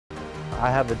I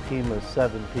have a team of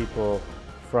 7 people,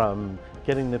 from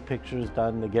getting the pictures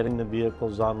done, to getting the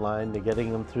vehicles online, to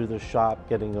getting them through the shop,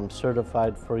 getting them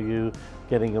certified for you,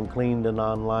 getting them cleaned and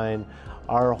online.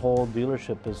 Our whole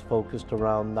dealership is focused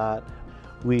around that.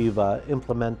 We've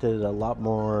implemented a lot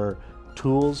more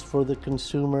tools for the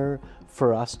consumer,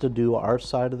 for us to do our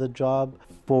side of the job.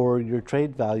 For your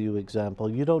trade value example,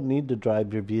 you don't need to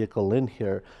drive your vehicle in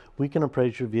here. We can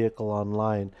appraise your vehicle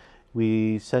online.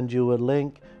 We send you a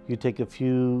link, you take a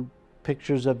few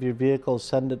pictures of your vehicle,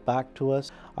 send it back to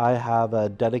us. I have a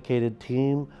dedicated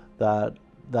team that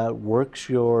works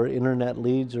your internet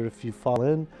leads, or if you fall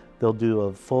in, they'll do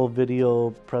a full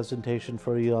video presentation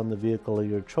for you on the vehicle of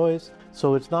your choice.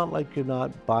 So it's not like you're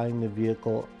not buying the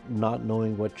vehicle not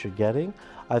knowing what you're getting.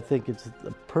 I think it's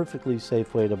a perfectly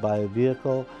safe way to buy a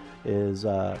vehicle is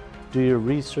do your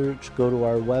research, go to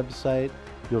our website.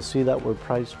 You'll see that we're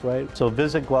priced right. So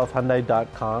visit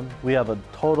guelphhyundai.com. We have a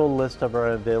total list of our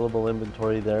available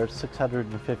inventory there,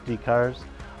 650 cars.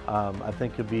 I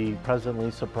think you'll be pleasantly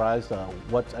surprised at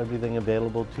what's everything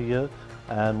available to you.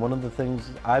 And one of the things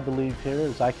I believe here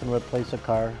is I can replace a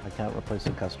car, I can't replace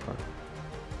a customer.